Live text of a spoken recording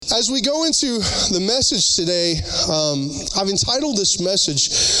As we go into the message today, I've entitled this message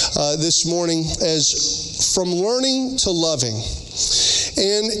this morning as From Learning to Loving.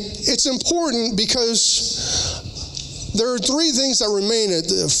 And it's important because there are three things that remain at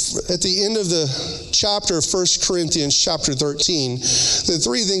the end of the chapter of 1 Corinthians chapter 13. The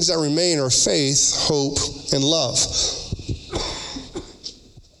three things that remain are faith, hope, and love.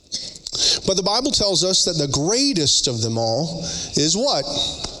 But the Bible tells us that the greatest of them all is what?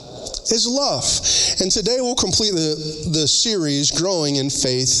 Is love. And today we'll complete the series, Growing in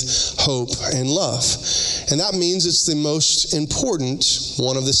Faith, Hope, and Love. And that means it's the most important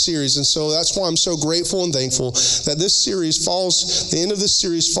one of the series. And so that's why I'm so grateful and thankful that the end of this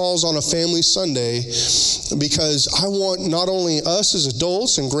series falls on a family Sunday, because I want not only us as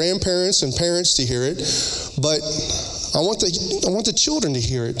adults and grandparents and parents to hear it, but I want the children to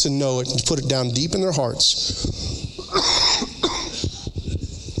hear it, to know it, and to put it down deep in their hearts.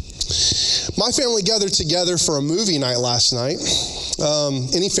 My family gathered together for a movie night last night.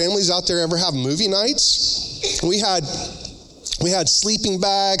 Any families out there ever have movie nights? We had sleeping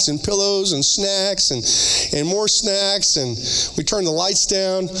bags and pillows and snacks and more snacks, and we turned the lights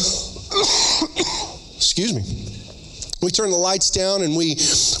down. Excuse me. We turned the lights down and we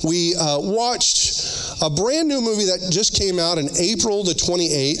watched a brand new movie that just came out on April the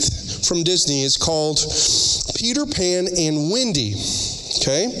 28th from Disney. It's called Peter Pan and Wendy.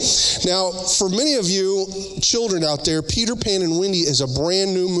 Okay? Now, for many of you children out there, Peter Pan and Wendy is a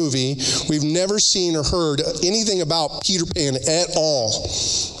brand new movie. We've never seen or heard anything about Peter Pan at all.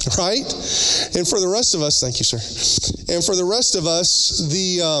 Right? And for the rest of us, thank you, sir. And for the rest of us,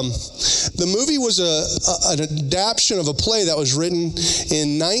 the movie was an adaptation of a play that was written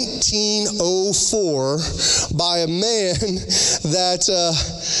in 1904 by a man that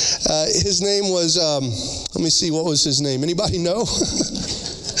his name was, let me see, what was his name? Anybody know?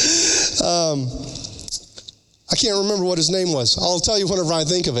 I can't remember what his name was. I'll tell you whenever I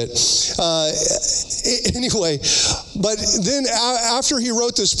think of it. Anyway, but then after he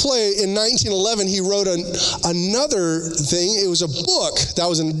wrote this play in 1911, he wrote another thing. It was a book that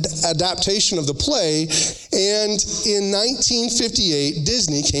was an adaptation of the play. And in 1958,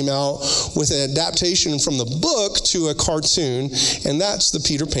 Disney came out with an adaptation from the book to a cartoon. And that's the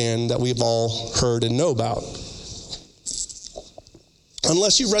Peter Pan that we've all heard and know about.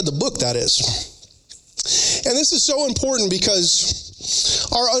 Unless you read the book, that is. And this is so important because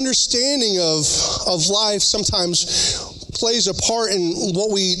our understanding of life sometimes plays a part in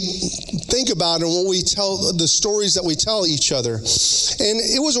what we think about and what we tell, the stories that we tell each other. And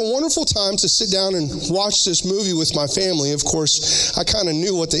it was a wonderful time to sit down and watch this movie with my family. Of course, I kind of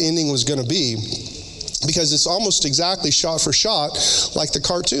knew what the ending was going to be, because it's almost exactly shot for shot like the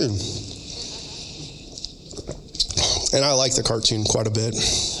cartoon. And I like the cartoon quite a bit.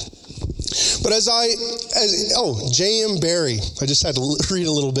 But J.M. Barrie. I just had to read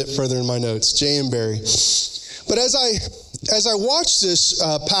a little bit further in my notes. J.M. Barrie. But as I watched this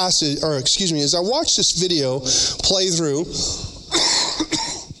as I watched this video play through,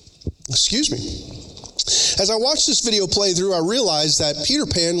 As I watched this video play through, I realized that Peter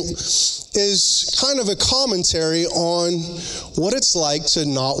Pan is kind of a commentary on what it's like to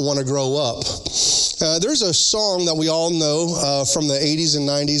not want to grow up. There's a song that we all know from the 80s and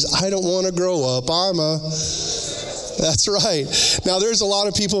 90s, I don't want to grow up, That's right. Now, there's a lot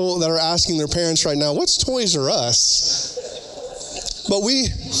of people that are asking their parents right now, what's Toys R Us? But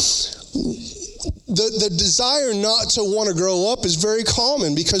the desire not to want to grow up is very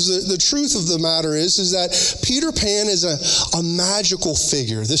common, because the truth of the matter is that Peter Pan is a magical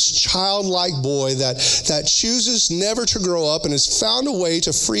figure, this childlike boy that chooses never to grow up and has found a way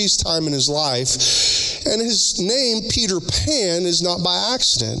to freeze time in his life. And his name, Peter Pan, is not by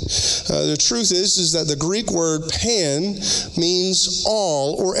accident. The truth is that the Greek word pan means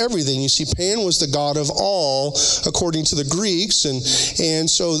all or everything. You see, Pan was the god of all, according to the Greeks. And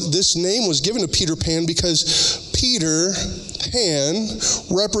so this name was given to Peter Pan because Peter Pan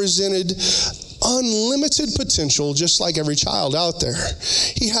represented unlimited potential, just like every child out there.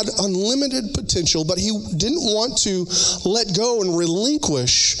 He had unlimited potential, but he didn't want to let go and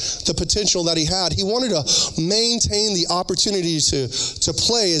relinquish the potential that he had. He wanted to maintain the opportunity to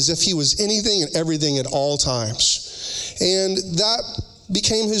play as if he was anything and everything at all times. And that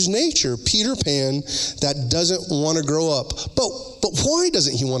became his nature, Peter Pan, that doesn't want to grow up. But why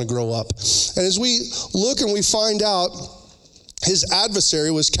doesn't he want to grow up? And as we look and we find out his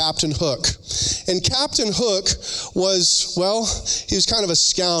adversary was Captain Hook. And Captain Hook was, well, he was kind of a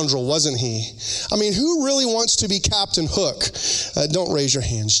scoundrel, wasn't he? I mean, who really wants to be Captain Hook? Don't raise your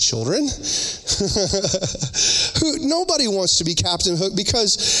hands, children. Nobody wants to be Captain Hook,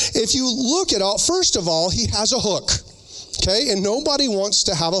 because if you look at all, first of all, he has a hook. Okay, and nobody wants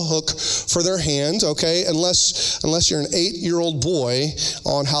to have a hook for their hand, okay, unless you're an 8-year-old boy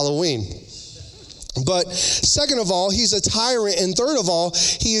on Halloween. But second of all, he's a tyrant. And third of all,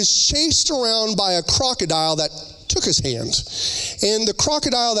 he is chased around by a crocodile that took his hand. And the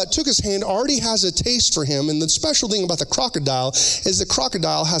crocodile that took his hand already has a taste for him. And the special thing about the crocodile is the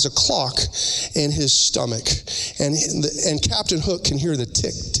crocodile has a clock in his stomach. And Captain Hook can hear the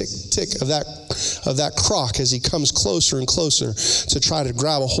tick, tick, tick of that croc as he comes closer and closer to try to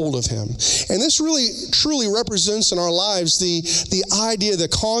grab a hold of him. And this really, truly represents in our lives the idea, the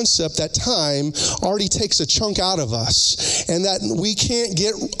concept that time already takes a chunk out of us, and that we can't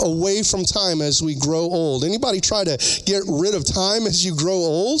get away from time as we grow old. Anybody try to get rid of time as you grow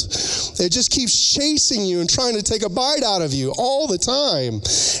old? It just keeps chasing you and trying to take a bite out of you all the time.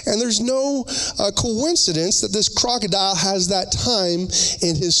 And there's no coincidence that this crocodile has that time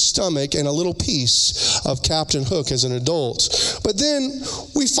in his stomach and a little piece of Captain Hook as an adult. But then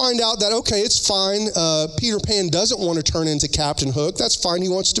we find out that, okay, it's fine. Peter Pan doesn't want to turn into Captain Hook. That's fine. He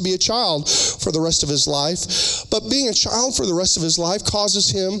wants to be a child for the rest of his life. But being a child for the rest of his life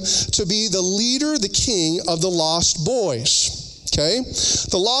causes him to be the leader, the king of the Lost Boys. Okay?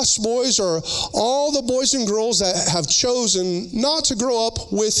 The Lost Boys are all the boys and girls that have chosen not to grow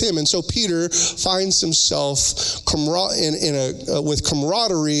up with him. And so Peter finds himself with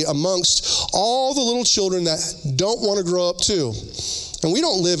camaraderie amongst all the little children that don't want to grow up too. And we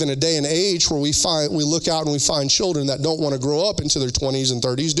don't live in a day and age where we look out and we find children that don't want to grow up into their 20s and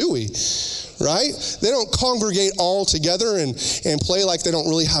 30s, do we? Right? They don't congregate all together and play like they don't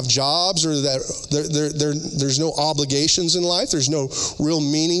really have jobs, or that there's no obligations in life. There's no real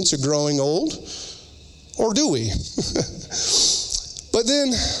meaning to growing old. Or do we? But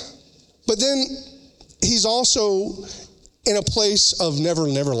then he's also in a place of Never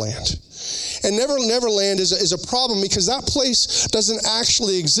Land. And Neverland is a problem because that place doesn't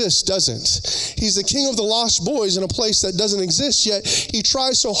actually exist, doesn't? He's the king of the Lost Boys in a place that doesn't exist, yet he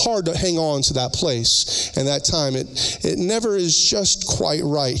tries so hard to hang on to that place. And that time, it never is just quite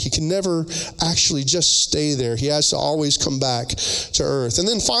right. He can never actually just stay there. He has to always come back to earth. And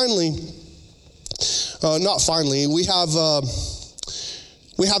then finally, we have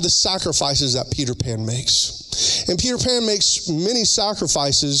the sacrifices that Peter Pan makes. And Peter Pan makes many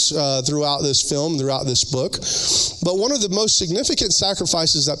sacrifices throughout this film, throughout this book. But one of the most significant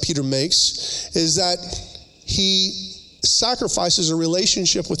sacrifices that Peter makes is that he sacrifices a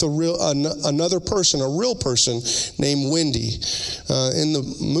relationship with another person, a real person named Wendy. In the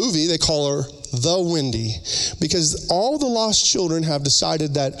movie, they call her the Wendy, because all the lost children have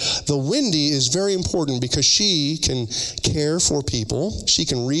decided that the Wendy is very important because she can care for people, she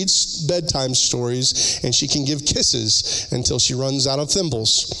can read bedtime stories, and she can give kisses until she runs out of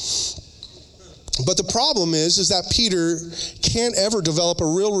thimbles. But the problem is that Peter can't ever develop a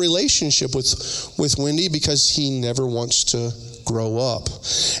real relationship with Wendy because he never wants to grow up.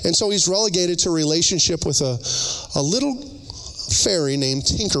 And so he's relegated to a relationship with a little fairy named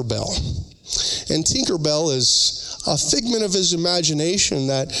Tinkerbell. And Tinkerbell is a figment of his imagination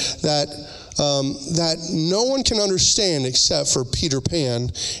that no one can understand except for Peter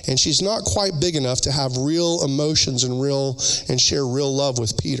Pan, and she's not quite big enough to have real emotions and share real love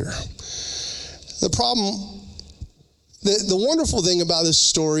with Peter. The problem, the wonderful thing about this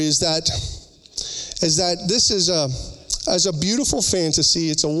story is that this is a beautiful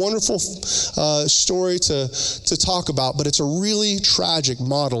fantasy. It's a wonderful story to talk about, but it's a really tragic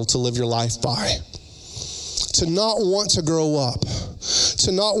model to live your life by. To not want to grow up,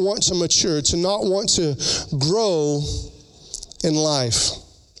 to not want to mature, to not want to grow in life.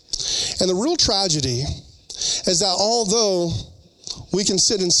 And the real tragedy is that although we can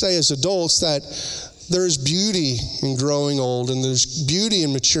sit and say as adults that there's beauty in growing old, and there's beauty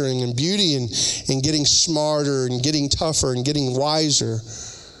in maturing, and beauty in getting smarter and getting tougher and getting wiser.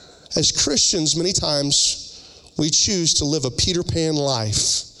 As Christians, many times we choose to live a Peter Pan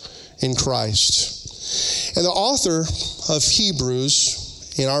life in Christ. And the author of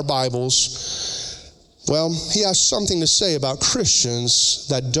Hebrews in our Bibles, well, he has something to say about Christians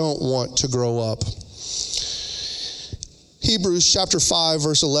that don't want to grow up. Hebrews chapter 5,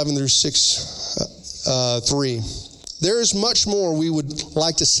 verse 11 through 3. There is much more we would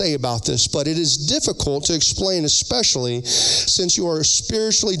like to say about this, but it is difficult to explain, especially since you are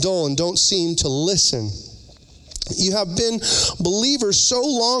spiritually dull and don't seem to listen. You have been believers so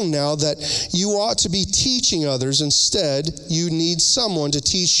long now that you ought to be teaching others. Instead, you need someone to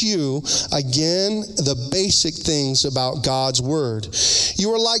teach you, again, the basic things about God's Word.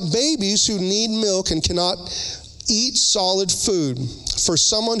 You are like babies who need milk and cannot eat solid food. For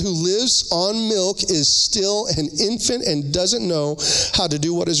someone who lives on milk is still an infant and doesn't know how to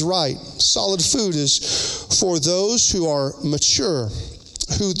do what is right. Solid food is for those who are mature,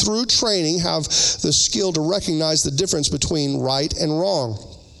 who through training have the skill to recognize the difference between right and wrong.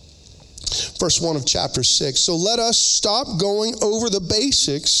 Verse 1 of chapter 6. So let us stop going over the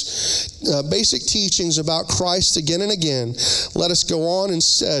basic teachings about Christ again and again. Let us go on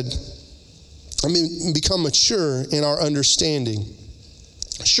instead. Become mature in our understanding.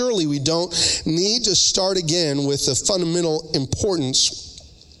 Surely we don't need to start again with the fundamental importance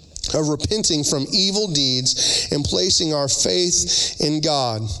of repenting from evil deeds and placing our faith in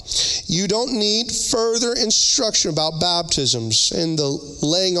God. You don't need further instruction about baptisms and the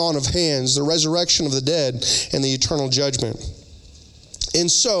laying on of hands, the resurrection of the dead, and the eternal judgment.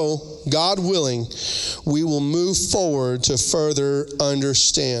 And so, God willing, we will move forward to further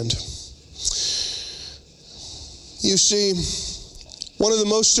understand. You see, one of the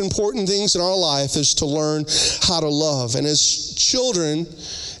most important things in our life is to learn how to love. And as children,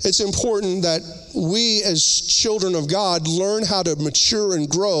 it's important that we as children of God learn how to mature and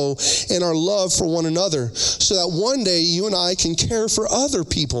grow in our love for one another so that one day you and I can care for other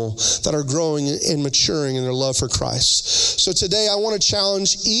people that are growing and maturing in their love for Christ. So today I want to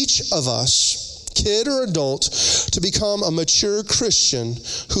challenge each of us, kid or adult, to become a mature Christian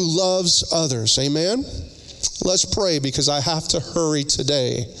who loves others. Amen? Let's pray because I have to hurry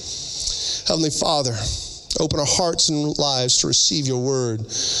today. Heavenly Father, open our hearts and lives to receive your word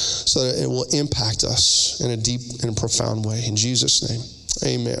so that it will impact us in a deep and profound way. In Jesus' name,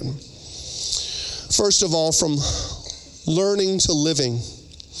 amen. First of all, from learning to living.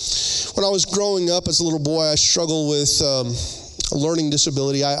 When I was growing up as a little boy, I struggled with a learning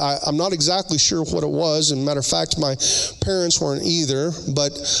disability. I'm not exactly sure what it was. And matter of fact, my parents weren't either.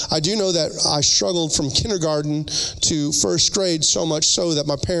 But I do know that I struggled from kindergarten to first grade, so much so that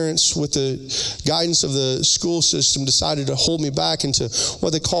my parents, with the guidance of the school system, decided to hold me back into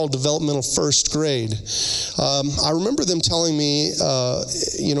what they call developmental first grade. I remember them telling me,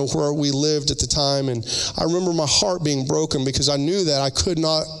 where we lived at the time. And I remember my heart being broken because I knew that I could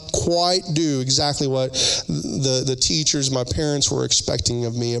not quite do exactly what the teachers, my parents were expecting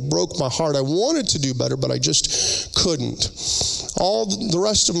of me. It broke my heart. I wanted to do better, but I just couldn't. All the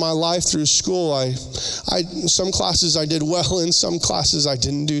rest of my life through school, some classes I did well in, some classes I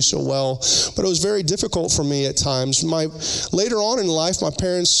didn't do so well, but it was very difficult for me at times. Later on in life, my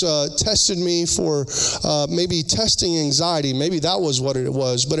parents tested me for maybe testing anxiety. Maybe that was what it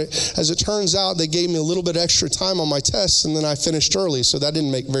was, but as it turns out, they gave me a little bit extra time on my tests, and then I finished early, so that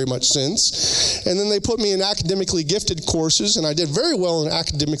didn't make very much sense. And then they put me in academically gifted courses, and I did very well in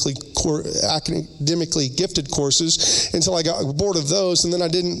academically gifted courses until I got bored of those, and then I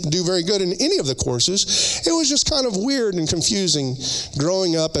didn't do very good in any of the courses. It was just kind of weird and confusing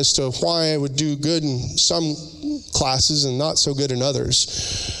growing up as to why I would do good in some classes and not so good in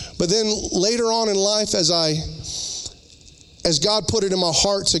others. But then later on in life, as God put it in my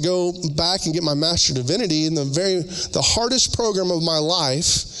heart to go back and get my Master of Divinity in the hardest program of my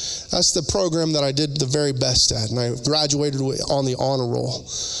life, that's the program that I did the very best at, and I graduated on the honor roll.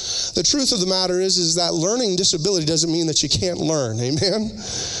 The truth of the matter is that learning disability doesn't mean that you can't learn. Amen?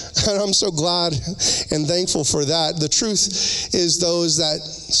 And I'm so glad and thankful for that. The truth is, though, is that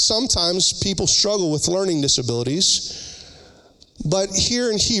sometimes people struggle with learning disabilities. But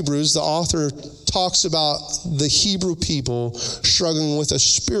here in Hebrews, the author talks about the Hebrew people struggling with a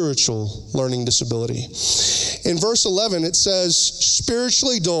spiritual learning disability. In verse 11, it says,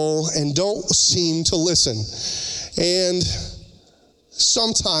 spiritually dull and don't seem to listen. And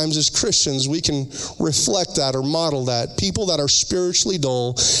sometimes as Christians, we can reflect that or model that. People that are spiritually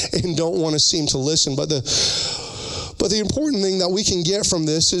dull and don't want to seem to listen. But the important thing that we can get from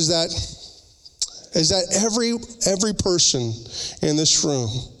this is that every person in this room,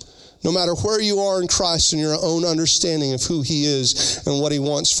 no matter where you are in Christ and your own understanding of who He is and what He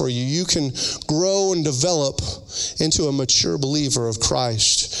wants for you, you can grow and develop into a mature believer of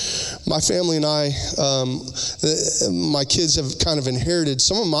Christ. My family and I, my kids have kind of inherited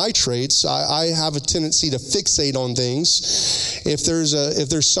some of my traits. I have a tendency to fixate on things. If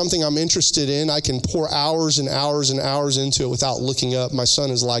there's something I'm interested in, I can pour hours and hours and hours into it without looking up. My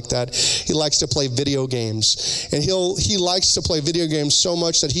son is like that. He likes to play video games, and he likes to play video games so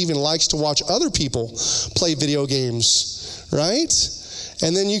much that he even likes to watch other people play video games, right?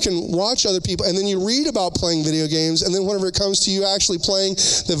 And then you can watch other people, and then you read about playing video games, and then whenever it comes to you actually playing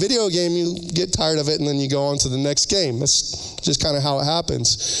the video game, you get tired of it, and then you go on to the next game. That's just kind of how it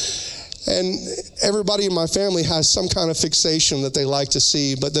happens. And everybody in my family has some kind of fixation that they like to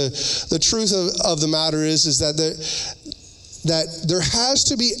see, but the truth of the matter is that there has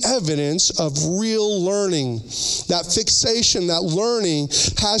to be evidence of real learning. That fixation, that learning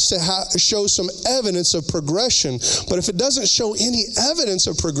has to show some evidence of progression. But if it doesn't show any evidence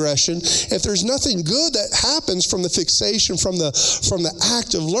of progression, if there's nothing good that happens from the fixation, from the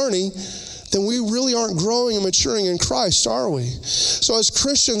act of learning, then we really aren't growing and maturing in Christ, are we? So as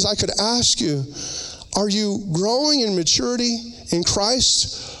Christians, I could ask you, are you growing in maturity in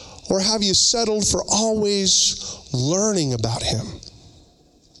Christ, or have you settled for always learning about Him?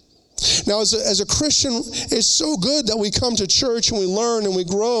 Now, as a Christian, it's so good that we come to church and we learn and we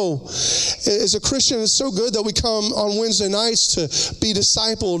grow. As a Christian, it's so good that we come on Wednesday nights to be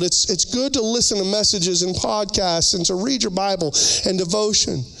discipled. It's good to listen to messages and podcasts and to read your Bible and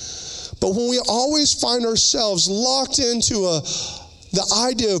devotion. But when we always find ourselves locked into the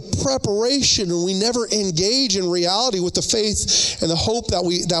idea of preparation, and we never engage in reality with the faith and the hope that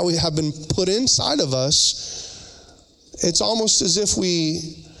we have been put inside of us, it's almost as if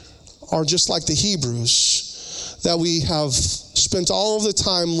we are just like the Hebrews, that we have spent all of the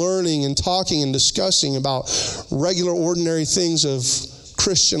time learning and talking and discussing about regular, ordinary things of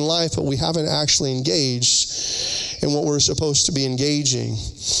Christian life, but we haven't actually engaged in what we're supposed to be engaging.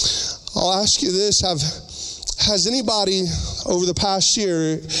 I'll ask you this, has anybody over the past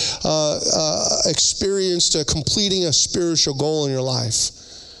year experienced completing a spiritual goal in your life?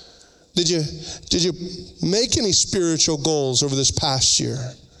 Did you make any spiritual goals over this past year?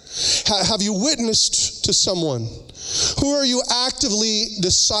 Have you witnessed to someone? Who are you actively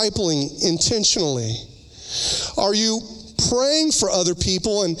discipling intentionally? Are you praying for other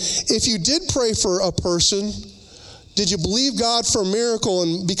people? And if you did pray for a person, did you believe God for a miracle?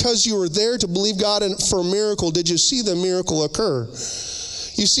 And because you were there to believe God for a miracle, did you see the miracle occur?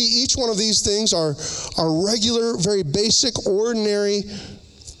 You see, each one of these things are regular, very basic, ordinary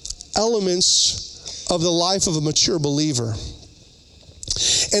elements of the life of a mature believer.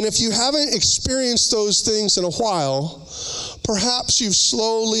 And if you haven't experienced those things in a while, perhaps you've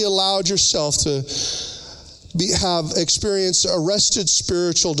slowly allowed yourself to have experienced arrested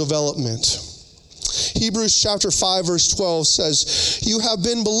spiritual development. Hebrews chapter 5 verse 12 says, "You have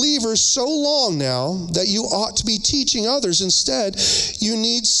been believers so long now that you ought to be teaching others. Instead, you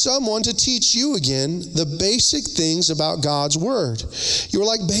need someone to teach you again the basic things about God's word. You are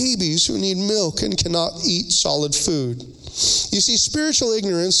like babies who need milk and cannot eat solid food." You see, spiritual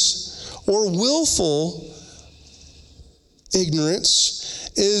ignorance or willful ignorance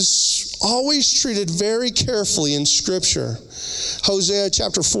is always treated very carefully in Scripture. Hosea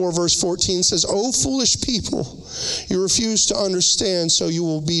chapter 4 verse 14 says, "O foolish people, you refuse to understand, so you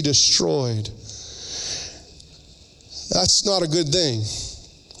will be destroyed." That's not a good thing.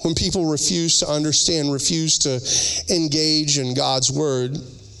 When people refuse to understand, refuse to engage in God's word,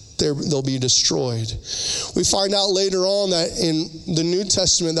 they'll be destroyed. We find out later on that in the New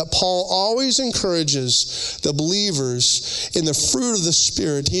Testament that Paul always encourages the believers in the fruit of the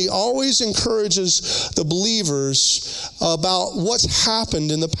Spirit. He always encourages the believers about what's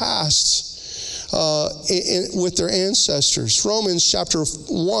happened in the past with their ancestors. Romans chapter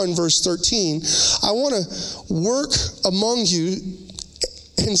 1 verse 13, "I want to work among you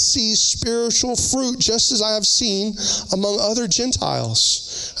and see spiritual fruit just as I have seen among other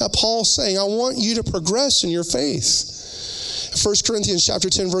Gentiles." Paul's saying, I want you to progress in your faith. 1 Corinthians chapter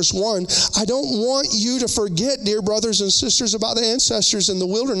 10 verse 1, "I don't want you to forget, dear brothers and sisters, about the ancestors in the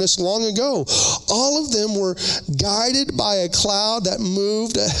wilderness long ago. All of them were guided by a cloud that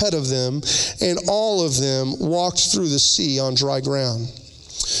moved ahead of them, and all of them walked through the sea on dry ground."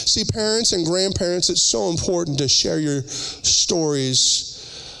 See, parents and grandparents, it's so important to share your stories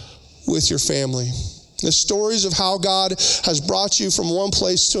with your family. The stories of how God has brought you from one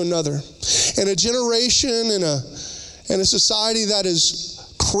place to another. In a generation, in a society that is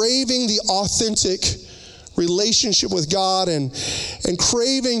craving the authentic relationship with God and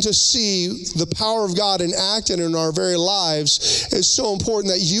craving to see the power of God enacted in our very lives, it's so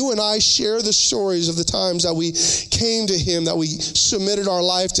important that you and I share the stories of the times that we came to Him, that we submitted our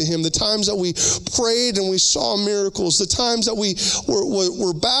life to Him, the times that we prayed and we saw miracles, the times that we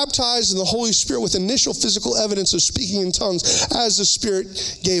were baptized in the Holy Spirit with initial physical evidence of speaking in tongues as the Spirit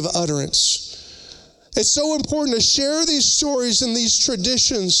gave utterance. It's so important to share these stories and these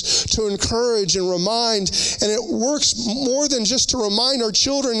traditions to encourage and remind. And it works more than just to remind our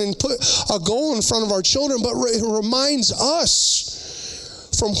children and put a goal in front of our children, but it reminds us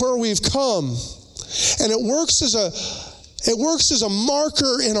from where we've come. And it works as a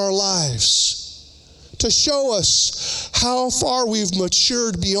marker in our lives to show us how far we've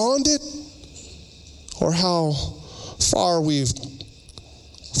matured beyond it or how far we've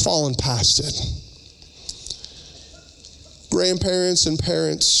fallen past it. Grandparents and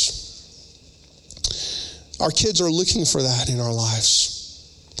parents, our kids are looking for that in our lives.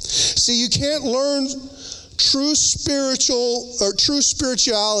 See, you can't learn true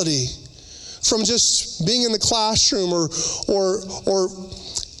spirituality from just being in the classroom or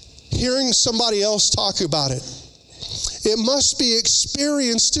hearing somebody else talk about it. It must be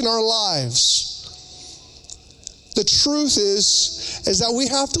experienced in our lives. The truth is that we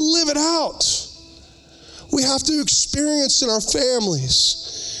have to live it out. We have to experience in our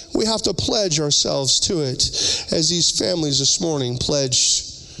families. We have to pledge ourselves to it, as these families this morning pledged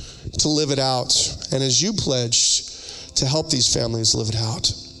to live it out, and as you pledged to help these families live it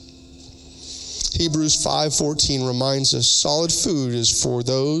out. Hebrews 5:14 reminds us solid food is for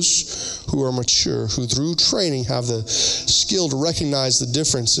those who are mature, who through training have the skill to recognize the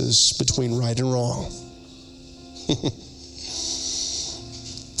differences between right and wrong.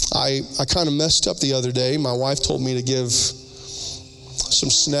 I kind of messed up the other day. My wife told me to give some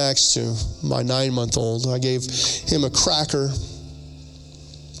snacks to my 9-month-old. I gave him a cracker.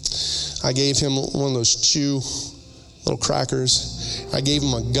 I gave him one of those chew little crackers. I gave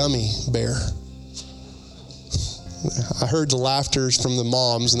him a gummy bear. I heard the laughter from the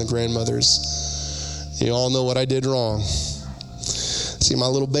moms and the grandmothers. You all know what I did wrong. See, my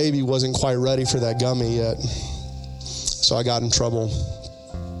little baby wasn't quite ready for that gummy yet. So I got in trouble.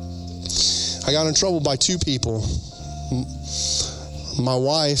 I got in trouble by 2 people. My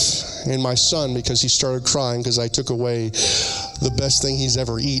wife and my son, because he started crying because I took away the best thing he's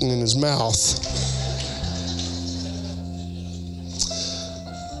ever eaten in his mouth.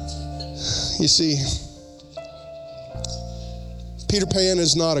 You see, Peter Pan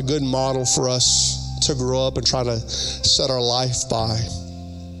is not a good model for us to grow up and try to set our life by.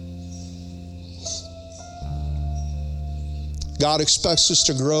 God expects us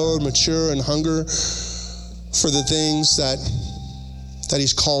to grow and mature and hunger for the things that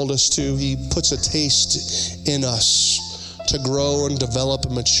He's called us to. He puts a taste in us to grow and develop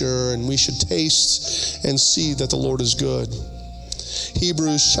and mature, and we should taste and see that the Lord is good.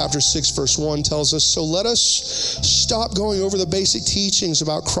 Hebrews chapter 6 verse 1 tells us, so let us stop going over the basic teachings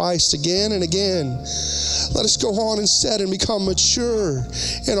about Christ again and again. Let us go on instead and become mature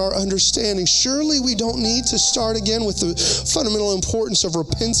in our understanding. Surely we don't need to start again with the fundamental importance of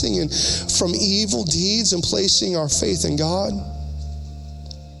repenting and from evil deeds and placing our faith in God.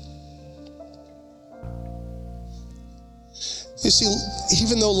 You see,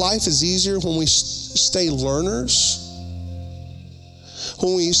 even though life is easier when we stay learners,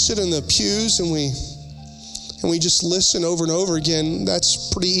 when we sit in the pews and we just listen over and over again,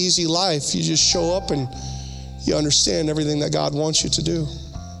 that's pretty easy life. You just show up and you understand everything that God wants you to do.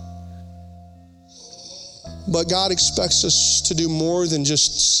 But God expects us to do more than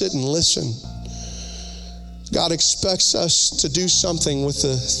just sit and listen. God expects us to do something with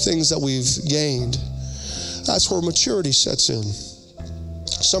the things that we've gained. That's where maturity sets in.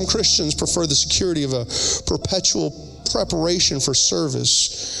 Some Christians prefer the security of a perpetual preparation for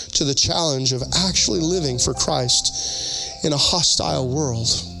service to the challenge of actually living for Christ in a hostile world.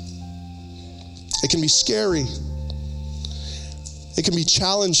 It can be scary. It can be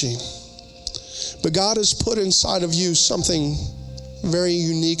challenging. But God has put inside of you something very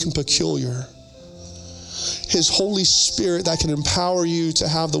unique and peculiar. His Holy Spirit that can empower you to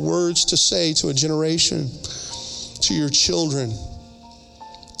have the words to say to a generation, to your children.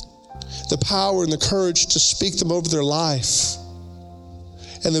 The power and the courage to speak them over their life.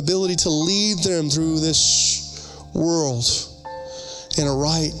 And the ability to lead them through this world in a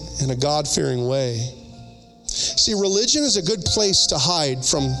right and a God-fearing way. See, religion is a good place to hide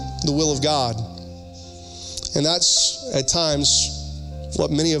from the will of God. And that's, at times,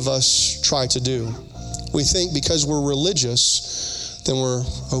 what many of us try to do. We think because we're religious, then we're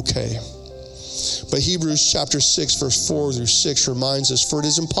okay. But Hebrews chapter 6, verse 4 through 6 reminds us, for it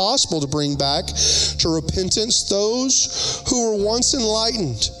is impossible to bring back to repentance those who were once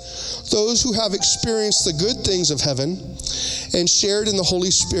enlightened, those who have experienced the good things of heaven and shared in the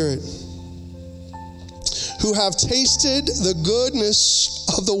Holy Spirit, who have tasted the goodness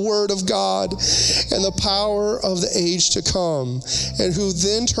of the Word of God and the power of the age to come, and who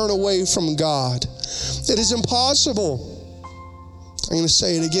then turn away from God. It is impossible. I'm going to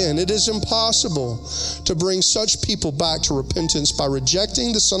say it again. It is impossible to bring such people back to repentance by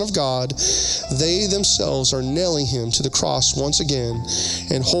rejecting the Son of God. They themselves are nailing him to the cross once again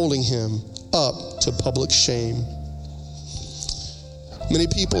and holding him up to public shame. Many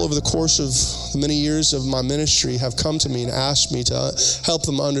people over the course of the many years of my ministry have come to me and asked me to help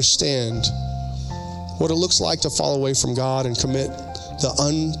them understand what it looks like to fall away from God and commit the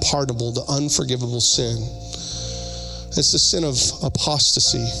unpardonable, the unforgivable sin. It's the sin of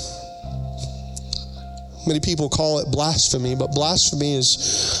apostasy. Many people call it blasphemy, but blasphemy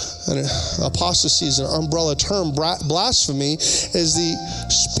is, apostasy is an umbrella term. Blasphemy is the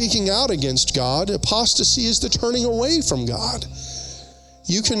speaking out against God. Apostasy is the turning away from God.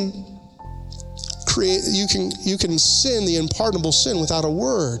 You can sin the unpardonable sin without a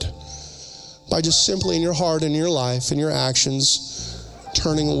word by just simply in your heart and your life and your actions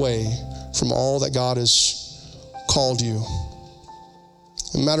turning away from all that God has called you.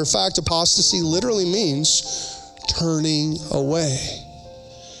 As a matter of fact, apostasy literally means turning away.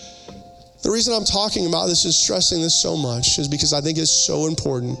 The reason I'm talking about this and stressing this so much is because I think it's so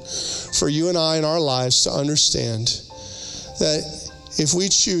important for you and I in our lives to understand that if we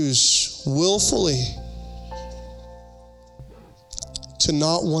choose willfully to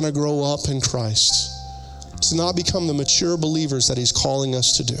not want to grow up in Christ, to not become the mature believers that he's calling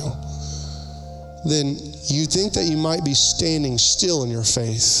us to do, then you think that you might be standing still in your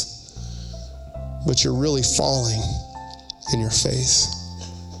faith, but you're really falling in your faith.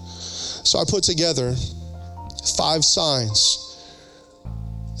 So I put together 5 signs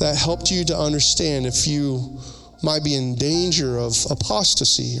that helped you to understand if you might be in danger of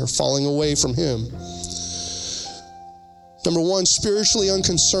apostasy or falling away from him. Number 1, spiritually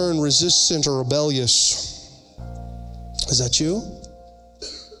unconcerned, resistant, or rebellious. Is that you?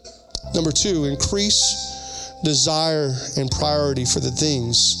 Number 2, increase desire and priority for the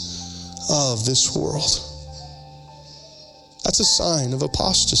things of this world. That's a sign of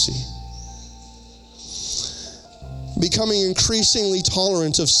apostasy. Becoming increasingly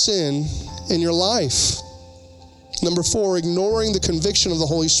tolerant of sin in your life. Number 4, ignoring the conviction of the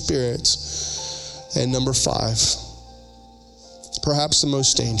Holy Spirit. And number 5, perhaps the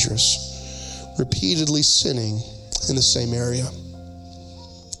most dangerous, repeatedly sinning in the same area.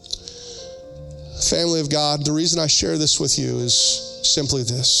 Family of God, the reason I share this with you is simply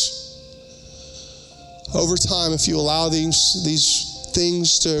this. Over time, if you allow these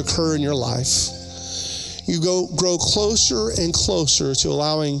things to occur in your life, you grow closer and closer to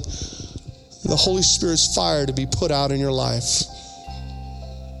allowing the Holy Spirit's fire to be put out in your life.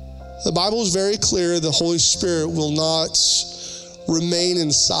 The Bible is very clear the Holy Spirit will not remain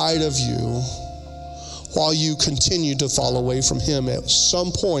inside of you while you continue to fall away from him. At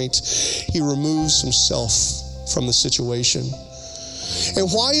some point, he removes himself from the situation. And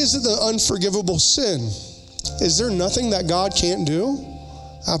why is it the unforgivable sin? Is there nothing that God can't do?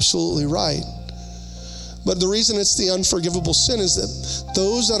 Absolutely right. But the reason it's the unforgivable sin is that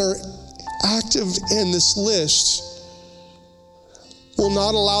those that are active in this list will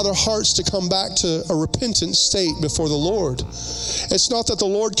not allow their hearts to come back to a repentant state before the Lord. It's not that the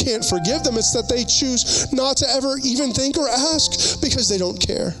Lord can't forgive them, it's that they choose not to ever even think or ask because they don't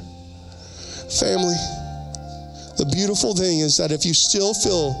care. Family, the beautiful thing is that if you still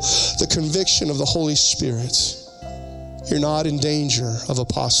feel the conviction of the Holy Spirit, you're not in danger of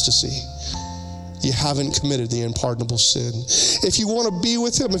apostasy. You haven't committed the unpardonable sin. If you want to be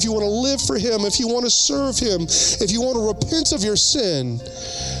with him, if you want to live for him, if you want to serve him, if you want to repent of your sin,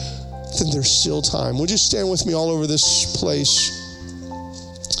 then there's still time. Would you stand with me all over this place?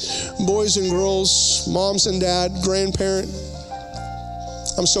 Boys and girls, moms and dad, grandparent,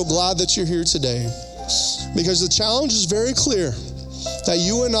 I'm so glad that you're here today because the challenge is very clear that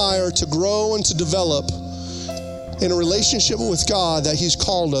you and I are to grow and to develop in a relationship with God that he's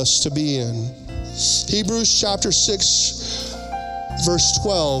called us to be in. Hebrews chapter 6, verse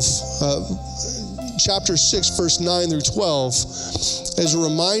 12, chapter 6, verse 9 through 12 is a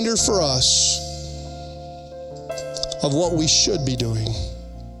reminder for us of what we should be doing.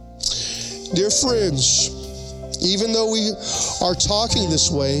 Dear friends, even though we are talking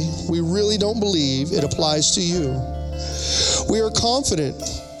this way, we really don't believe it applies to you. We are confident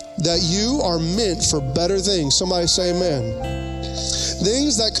that you are meant for better things. Somebody say amen.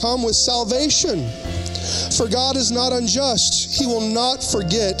 Things that come with salvation. For God is not unjust. He will not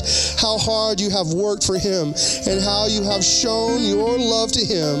forget how hard you have worked for him and how you have shown your love to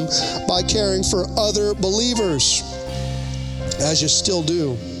him by caring for other believers, as you still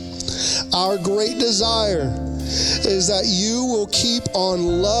do. Our great desire is that you will keep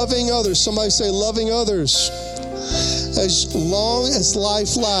on loving others. Somebody say loving others. as long as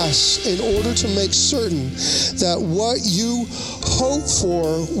life lasts, in order to make certain that what you hope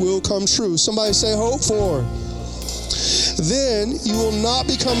for will come true. Somebody say, hope for. Then you will not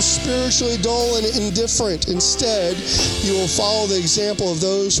become spiritually dull and indifferent. Instead, you will follow the example of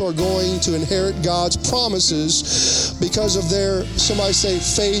those who are going to inherit God's promises because of their, somebody say,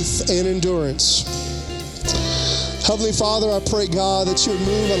 faith and endurance. Heavenly Father, I pray, God, that you would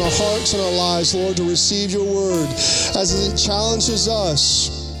move on our hearts and our lives, Lord, to receive your word as it challenges us,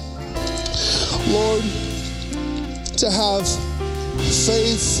 Lord, to have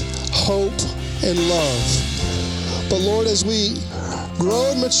faith, hope, and love. But Lord, as we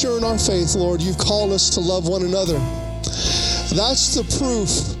grow and mature in our faith, Lord, you've called us to love one another. That's the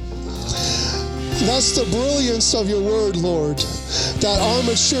proof. That's the brilliance of your word, Lord, that our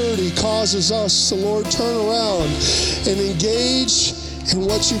maturity causes us to, Lord, turn around and engage in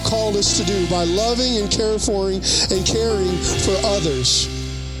what you called us to do by loving and caring for others.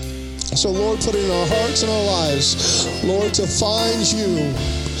 So, Lord, put it in our hearts and our lives, Lord, to find you,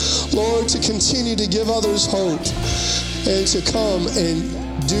 Lord, to continue to give others hope and to come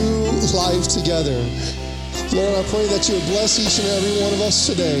and do life together. Lord, I pray that you would bless each and every one of us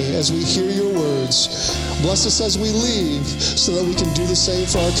today as we hear your words. Bless us as we leave so that we can do the same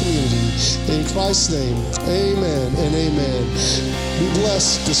for our community. In Christ's name, amen and amen. Be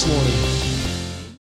blessed this morning.